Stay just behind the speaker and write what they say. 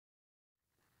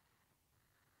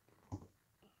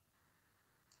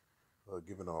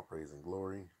Giving all praise and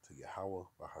glory to Yahweh,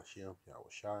 Bahashem, Yahweh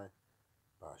Shai,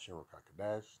 Bahashem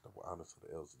Rakakadash, double honors to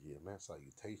the elders of GMS,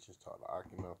 salutations to all the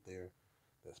Akim out there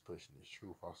that's pushing this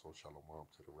truth. Also, shalom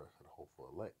to the rest of the hopeful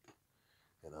elect.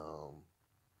 And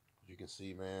you can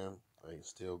see, man, it's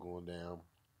still going down.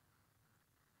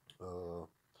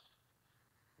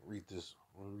 Read this.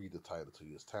 I'm gonna read the title to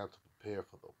you. It's time to prepare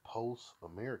for the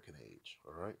post-American age.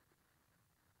 All right,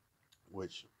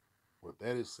 which what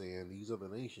that is saying, these other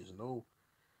nations know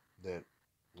that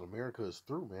America is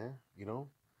through, man. You know,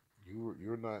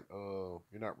 you're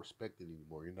not respected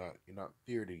anymore. You're not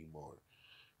feared anymore.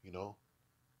 You know,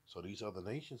 so these other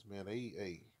nations, man,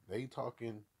 they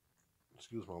talking.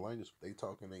 Excuse my language. They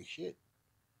talking they shit.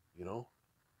 You know,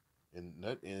 and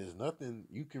there's nothing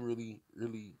you can really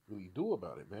do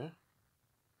about it, man.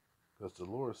 Because the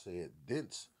Lord said,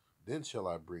 then shall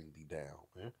I bring thee down,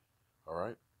 man. All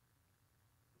right,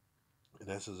 and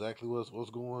that's exactly what's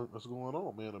going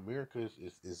on, man. America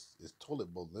is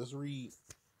toilet bowl. Let's read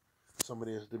some of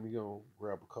this. Then we gonna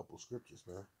grab a couple scriptures,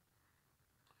 man.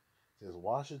 It says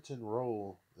Washington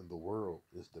role in the world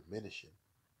is diminishing.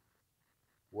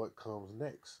 What comes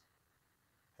next?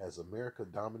 Has America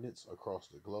dominance across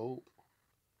the globe?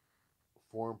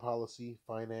 Foreign policy,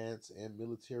 finance, and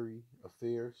military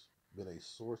affairs been a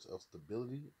source of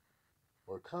stability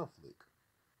or conflict?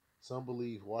 Some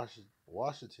believe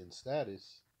Washington's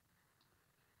status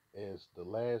as the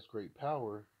last great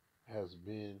power has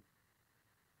been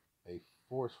a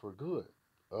force for good.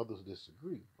 Others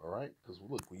disagree. All right, because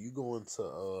look, when you go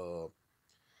into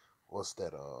what's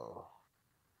that?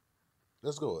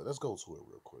 Let's go to it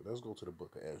real quick. Let's go to the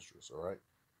Book of Esdras. All right,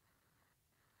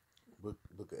 Book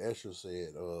of Esdras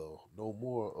said, no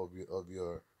more of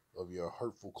your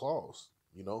hurtful claws.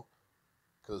 You know,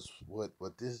 because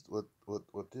what this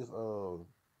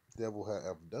devil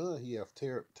have done, he have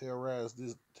terrorized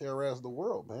the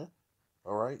world, man.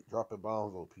 All right, dropping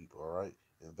bombs on people. All right,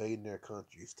 invading their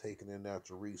countries, taking their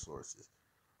natural resources.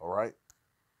 All right,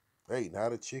 hey, now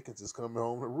the chickens is coming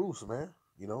home to roost, man.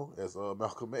 You know, as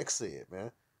Malcolm X said,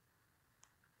 man,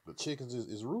 the chickens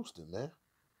is roosting, man.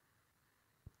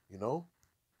 You know.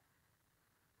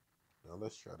 Now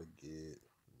let's try to get.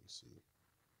 Let me see.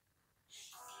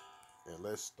 And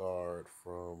let's start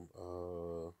from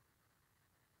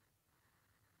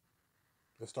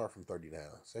 39.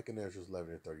 Second Ezra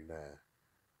 11 and 39.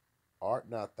 Art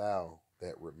not thou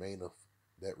that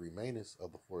remainest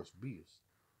of the first beasts,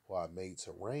 who I made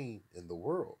to reign in the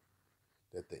world,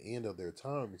 that the end of their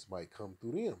times might come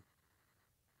through them?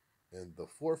 And the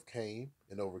fourth came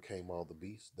and overcame all the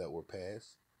beasts that were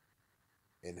past,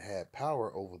 and had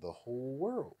power over the whole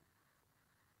world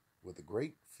with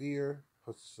great fear,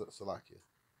 Salakia,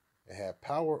 and had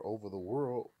power over the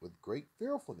world with great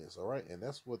fearfulness. All right, and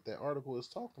that's what that article is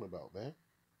talking about, man.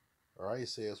 All right, it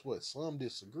says what some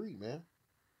disagree, man.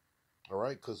 All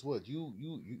right, because what you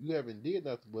haven't did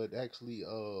nothing but actually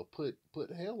put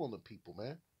hell on the people,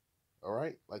 man. All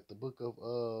right, like the book of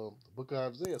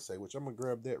Isaiah say, which I'm gonna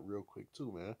grab that real quick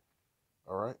too, man.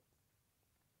 All right,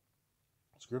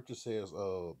 scripture says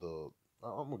I'm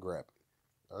gonna grab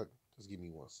it. Just give me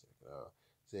 1 second.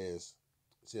 Says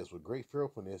it says with great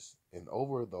fearfulness and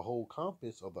over the whole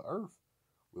compass of the earth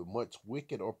with much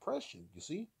wicked oppression. You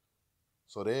see,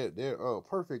 so they're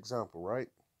perfect example, right?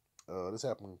 This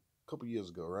happened a couple years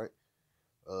ago, right?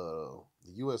 The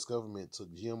U.S. government took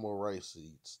GMO rice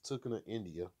seeds, took them to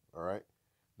India. All right.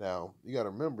 Now you got to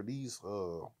remember these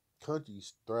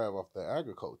countries thrive off their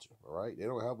agriculture. All right, they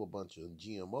don't have a bunch of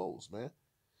GMOs, man.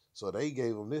 So they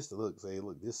gave them this to say,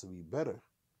 look, this will be better.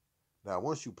 Now,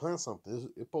 once you plant something,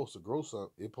 it's supposed to grow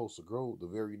something. It's supposed to grow the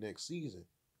very next season.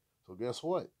 So guess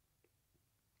what?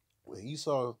 When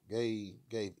Esau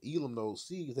gave Elam those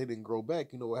seeds, they didn't grow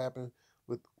back. You know what happened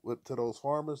with to those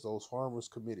farmers? Those farmers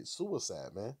committed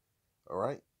suicide, man. All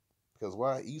right, because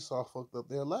why? Esau fucked up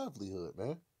their livelihood,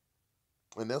 man.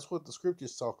 And that's what the scripture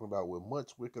is talking about with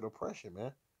much wicked oppression,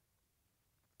 man.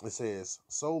 It says,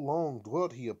 so long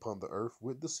dwelt he upon the earth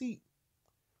with deceit.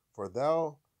 For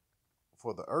thou,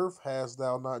 for the earth hast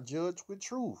thou not judged with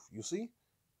truth. You see?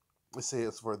 It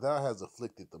says, for thou hast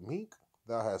afflicted the meek,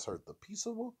 thou hast hurt the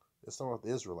peaceable. It's talking about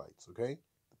the Israelites, okay?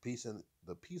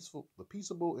 The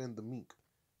peaceable and the meek.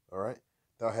 All right?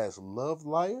 Thou hast loved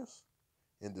liars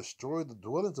and destroyed the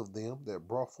dwellings of them that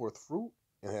brought forth fruit,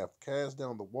 and have cast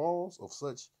down the walls of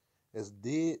such as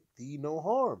did thee no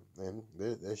harm. And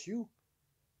that's you.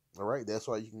 All right, that's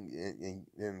why you can.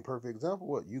 In perfect example,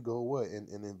 what you go what and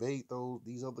invade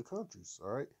these other countries.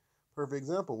 All right, perfect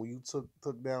example when you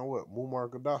took down what Muammar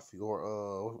Gaddafi or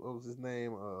what was his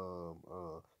name?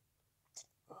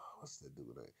 What's that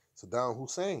dude name? Saddam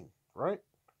Hussein. Right.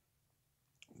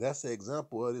 That's the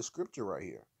example of this scripture right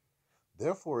here.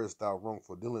 Therefore is thou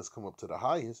wrongful dealings come up to the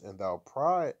highest, and thou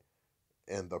pride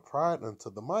and the pride unto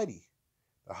the mighty.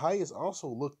 The highest also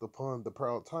looked upon the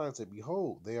proud times, and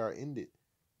behold, they are ended.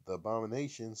 The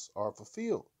abominations are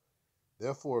fulfilled.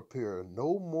 Therefore appear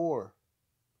no more.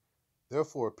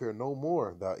 Therefore appear no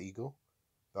more, thou eagle,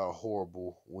 thou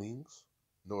horrible wings,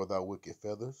 nor thou wicked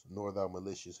feathers, nor thou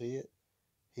malicious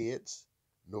heads,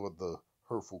 nor the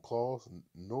hurtful claws,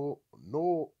 nor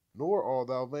all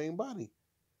thou vain body,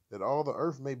 that all the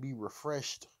earth may be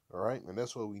refreshed. All right, and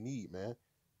that's what we need, man.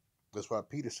 That's why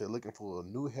Peter said, looking for a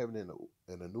new heaven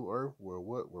and a new earth where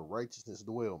what? Where righteousness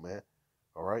dwell, man.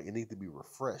 All right, it needs to be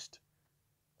refreshed.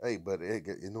 Hey, but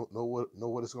you know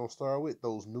what it's gonna start with?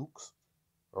 Those nukes.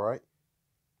 All right,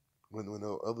 when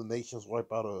the other nations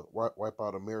wipe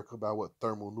out America by what?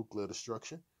 Thermonuclear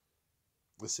destruction.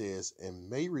 It says, and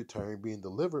may return, being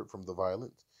delivered from the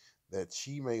violence, that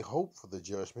she may hope for the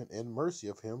judgment and mercy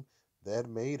of him that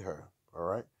made her. All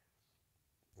right.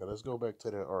 Now let's go back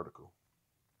to that article.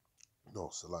 No,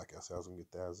 Salakia. I said I was gonna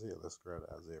get to Isaiah. Let's grab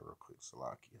Isaiah real quick.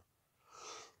 Salakia.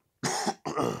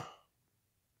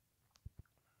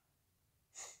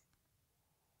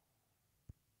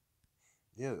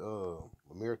 Yeah,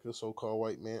 America, so-called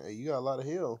white man. Hey, you got a lot of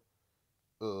hell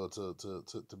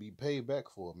to be paid back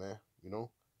for, man. You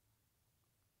know.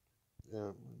 Yeah.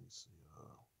 Let me see.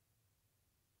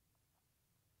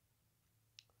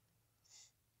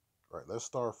 Right. Let's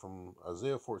start from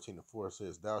Isaiah 14:4. It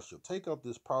says, "Thou shalt take up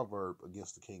this proverb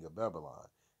against the king of Babylon,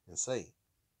 and say,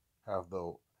 Have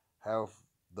the have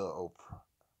the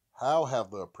how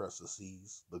have the oppressor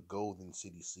seized the golden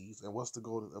city seized? And what's the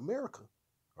golden America?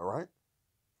 All right.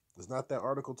 It's not that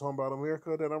article talking about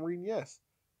America that I'm reading. Yes.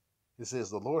 It says,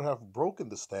 the Lord hath broken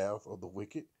the staff of the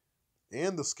wicked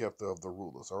and the scepter of the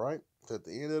rulers. All right. So at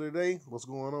the end of the day, what's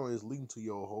going on is leading to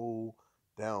your whole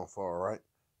downfall. All right.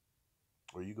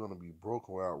 Or you're going to be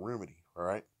broken without remedy. All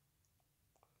right.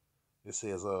 It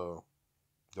says, the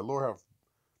Lord have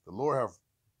the Lord have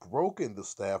broken the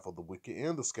staff of the wicked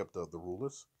and the scepter of the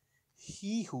rulers.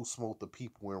 He who smote the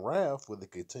people in wrath with a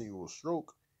continual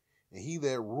stroke, and he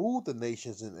that ruled the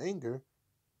nations in anger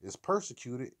is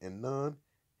persecuted, and none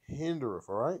hindereth.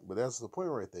 All right, but that's the point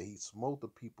right there. He smote the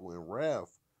people in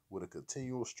wrath with a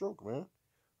continual stroke, man.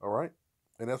 All right,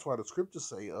 and that's why the scriptures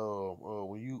say,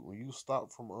 when you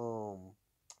stop from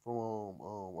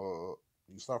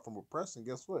you stop from oppressing,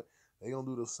 guess what? They gonna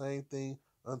do the same thing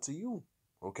unto you.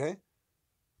 Okay.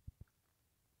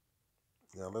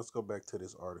 Now let's go back to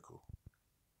this article.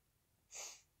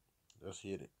 Let's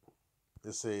hit it.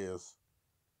 It says,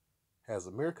 has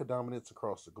America dominance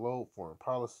across the globe, foreign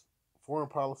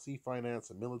policy, finance,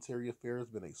 and military affairs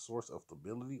been a source of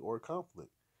stability or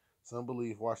conflict? Some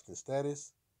believe Washington's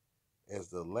status as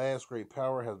the last great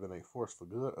power has been a force for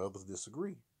good. Others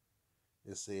disagree.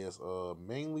 It says,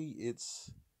 mainly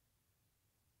its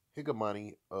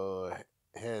hegemony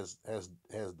has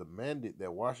demanded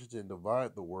that Washington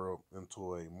divide the world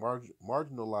into a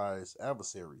marginalized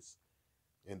adversaries,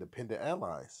 independent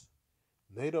allies.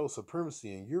 NATO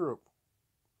supremacy in Europe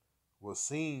was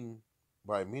seen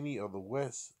by many of the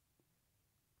West's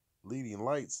leading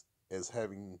lights as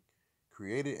having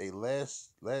created a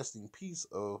lasting peace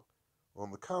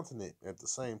on the continent. At the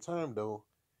same time, though,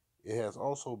 it has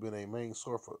also been a main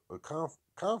source of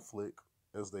conflict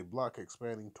as they block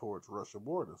expanding towards Russian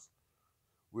borders.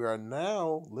 We are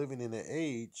now living in an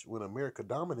age when American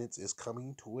dominance is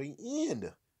coming to an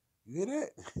end. You hear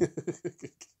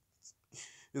that?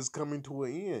 It's coming to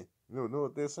an end. You know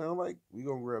what that sound like? We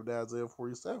gonna grab the Isaiah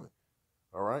 47.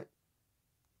 All right.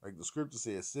 Like the scripture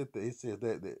says, sit there. It says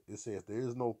that it says there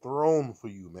is no throne for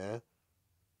you, man.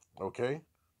 Okay.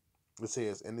 It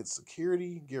says, and its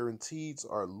security guarantees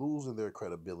are losing their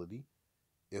credibility.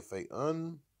 If a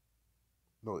un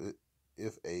no it,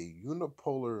 if a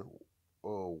unipolar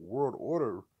world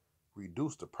order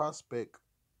reduced the prospect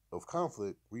of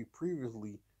conflict, we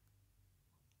previously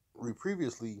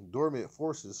dormant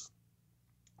forces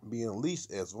being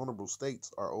unleashed as vulnerable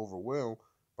states are overwhelmed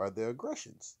by their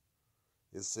aggressions.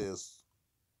 It says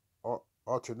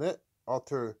alternate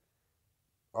alter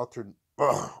alter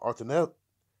alternate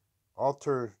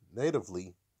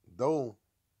alternatively, though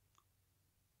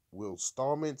will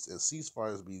installments and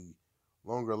ceasefires be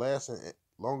longer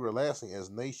lasting as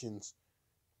nations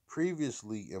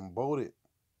previously emboldened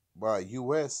by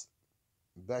US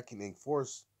backing a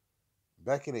force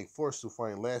to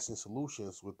find lasting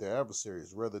solutions with their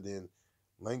adversaries rather than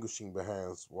languishing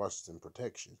behind Washington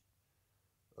protection.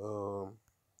 Um,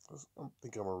 I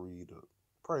think I'm gonna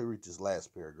probably read this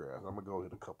last paragraph. I'm gonna go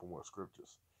hit a couple more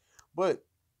scriptures, but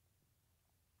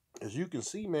as you can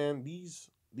see, man,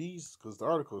 these, because the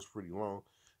article is pretty long,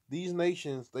 these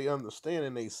nations, they understand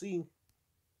and they see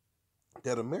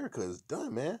that America is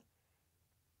done, man.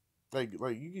 Like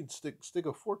you can stick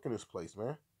a fork in this place,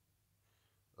 man.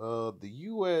 The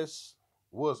U.S.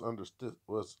 was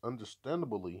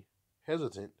understandably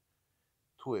hesitant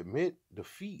to admit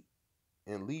defeat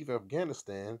and leave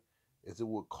Afghanistan, as it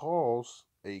would cause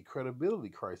a credibility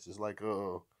crisis. Like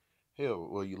hell,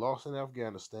 well, you lost in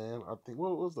Afghanistan. I think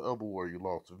what was the other war you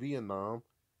lost? Vietnam.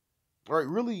 All right,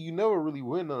 really, you never really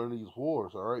win none of these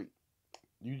wars. All right,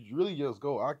 you really just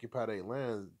go occupy their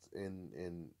lands and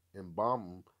bomb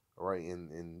them. All right,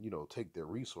 and take their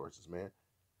resources, man.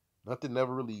 Nothing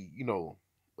never really,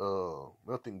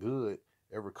 nothing good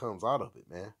ever comes out of it,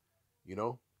 man. You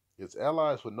know, its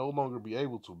allies would no longer be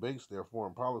able to base their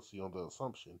foreign policy on the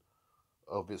assumption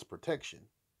of its protection.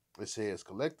 It says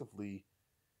collectively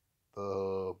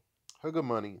the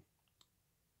hegemony,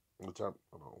 which I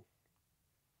hold on,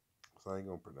 so I ain't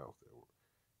gonna pronounce that word.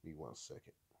 Give me 1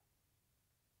 second.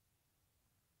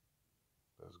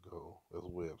 Let's go. Let's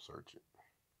web search it.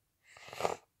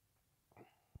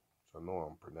 So I know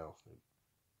I'm pronouncing it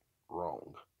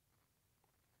wrong.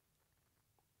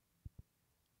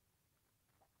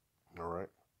 All right.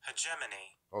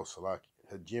 Hegemony. Oh, Salaki.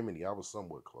 Hegemony. I was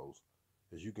somewhat close.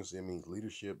 As you can see, it means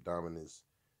leadership, dominance,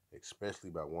 especially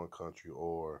by one country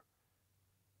or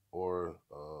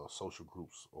social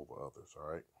groups over others. All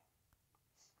right.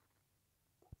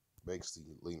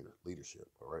 Basically, leadership.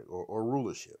 All right, or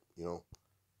rulership.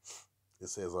 It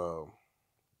says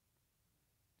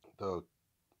the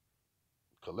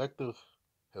collective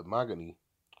hegemony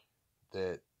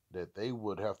that they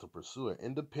would have to pursue an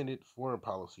independent foreign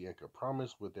policy and could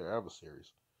promise with their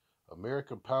adversaries.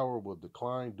 American power will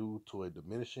decline due to a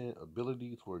diminishing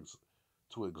ability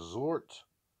to exert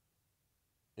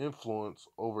influence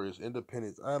over its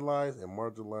independent allies and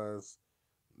marginalize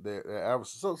their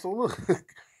adversaries. So look,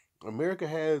 America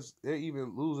they're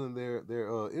even losing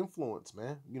their influence,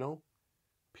 man.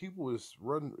 People is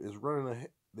running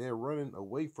ahead, they're running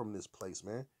away from this place,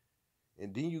 man.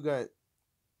 And then you got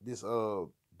this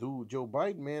dude Joe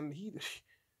Biden, man.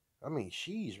 I mean,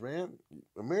 sheesh, man.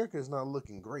 America is not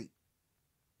looking great.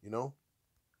 You know,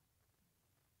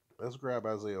 let's grab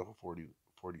Isaiah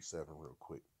 47 real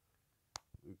quick.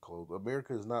 We close.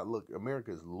 America is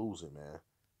losing, man.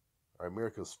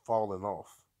 America's falling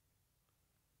off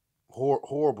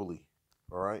horribly.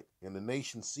 All right, and the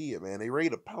nation see it, man. They ready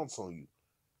to pounce on you.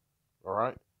 All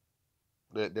right,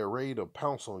 they're ready to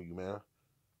pounce on you, man.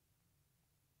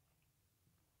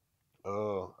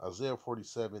 Isaiah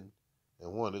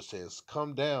 47:1, it says,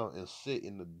 "Come down and sit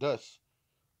in the dust,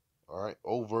 all right,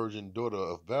 O virgin daughter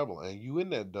of Babylon." And you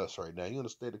in that dust right now. You in a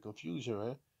state of confusion,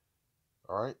 man.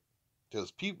 All right,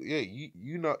 because people, yeah,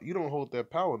 you don't hold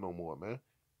that power no more, man.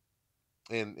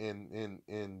 And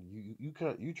you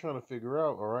trying to figure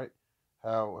out, all right,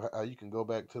 how you can go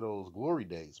back to those glory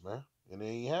days, man. And it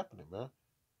ain't happening, man.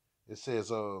 It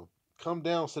says, "Come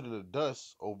down, sit in the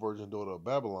dust, O virgin daughter of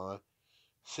Babylon.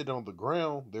 Sit on the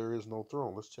ground, there is no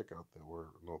throne." Let's check out that word,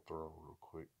 no throne, real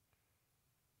quick.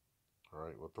 All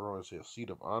right, well, throne says seat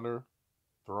of honor,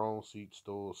 throne, seat,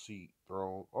 stool, seat,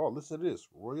 throne. Oh, listen to this: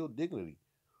 royal dignity,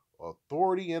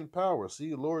 authority, and power.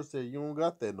 See, the Lord said you don't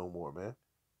got that no more, man.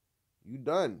 You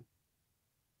done.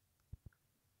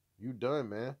 You done,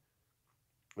 man.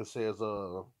 It says,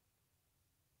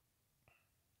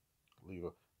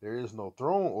 there is no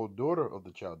throne, O daughter of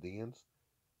the Chaldeans,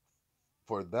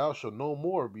 for thou shalt no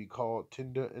more be called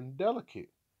tender and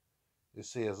delicate. It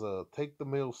says, take the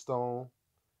millstone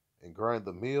and grind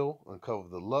the mill, uncover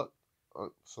the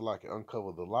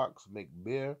uncover the locks, make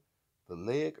bare the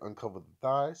leg, uncover the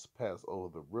thighs, pass over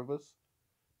the rivers.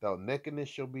 Thou nakedness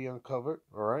shall be uncovered.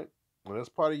 All right, well, that's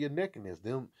part of your nakedness.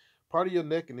 Part of your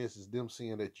nakedness is them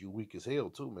seeing that you weak as hell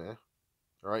too, man.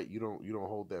 All right, you don't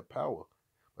hold that power,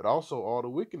 but also all the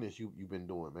wickedness you've been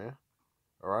doing, man.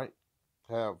 All right,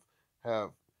 have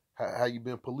have how you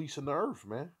been policing the earth,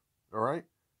 man. All right.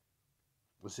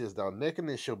 It says, "Thou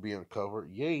nakedness shall be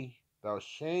uncovered, yea, thou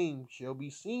shame shall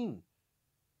be seen.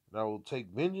 And I will take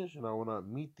vengeance, and I will not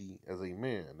meet thee as a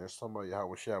man." That's somebody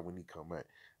Yahweh Shai when he come back.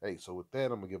 Hey, so with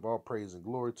that, I'm going to give all praise and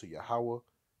glory to Yahweh,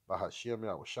 by Hashem,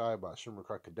 Yahweh Shai, by Hashem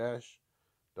Kadash.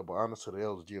 Double honor to the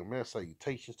elders, GMS.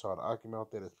 Salutations to all the Akim out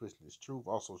there that's pushing this truth.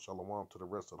 Also, shalom to the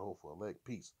rest of the hopeful elect.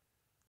 Peace.